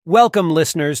Welcome,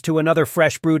 listeners, to another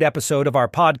fresh brewed episode of our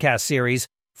podcast series,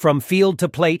 From Field to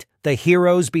Plate, The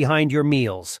Heroes Behind Your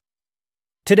Meals.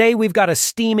 Today, we've got a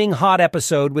steaming hot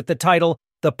episode with the title,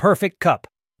 The Perfect Cup,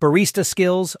 Barista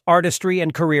Skills, Artistry,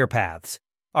 and Career Paths.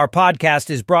 Our podcast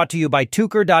is brought to you by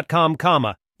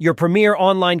Tucker.com, your premier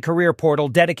online career portal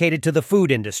dedicated to the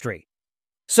food industry.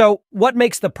 So, what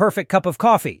makes the perfect cup of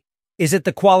coffee? Is it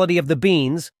the quality of the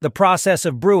beans, the process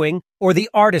of brewing, or the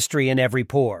artistry in every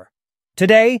pour?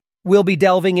 Today, we'll be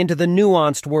delving into the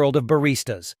nuanced world of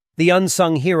baristas, the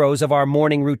unsung heroes of our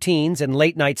morning routines and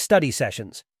late-night study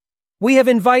sessions. We have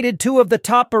invited two of the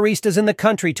top baristas in the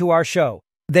country to our show.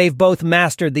 They've both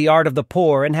mastered the art of the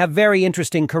pour and have very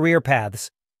interesting career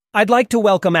paths. I'd like to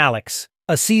welcome Alex,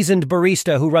 a seasoned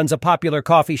barista who runs a popular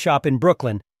coffee shop in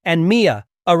Brooklyn, and Mia,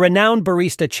 a renowned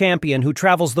barista champion who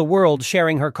travels the world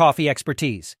sharing her coffee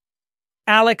expertise.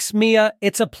 Alex, Mia,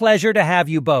 it's a pleasure to have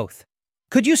you both.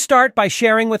 Could you start by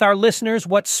sharing with our listeners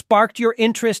what sparked your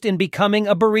interest in becoming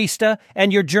a barista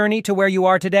and your journey to where you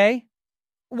are today?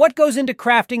 What goes into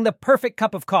crafting the perfect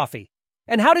cup of coffee?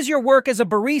 And how does your work as a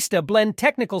barista blend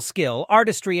technical skill,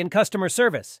 artistry, and customer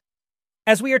service?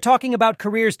 As we are talking about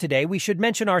careers today, we should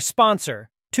mention our sponsor,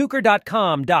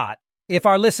 Tucker.com. If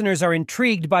our listeners are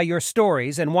intrigued by your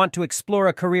stories and want to explore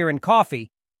a career in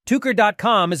coffee,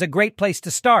 Tucker.com is a great place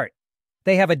to start.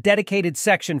 They have a dedicated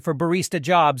section for barista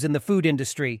jobs in the food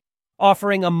industry,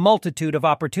 offering a multitude of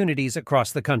opportunities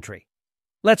across the country.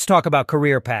 Let's talk about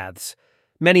career paths.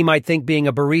 Many might think being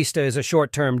a barista is a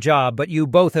short-term job, but you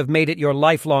both have made it your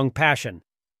lifelong passion.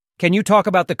 Can you talk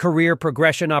about the career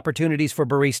progression opportunities for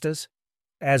baristas?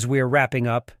 As we're wrapping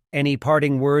up, any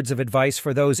parting words of advice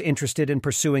for those interested in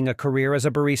pursuing a career as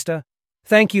a barista?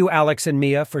 Thank you, Alex and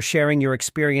Mia, for sharing your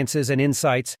experiences and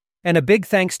insights, and a big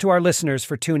thanks to our listeners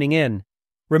for tuning in.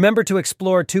 Remember to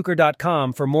explore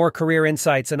Tucker.com for more career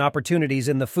insights and opportunities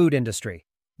in the food industry.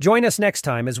 Join us next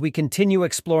time as we continue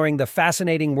exploring the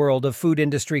fascinating world of food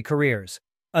industry careers.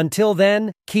 Until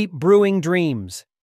then, keep brewing dreams.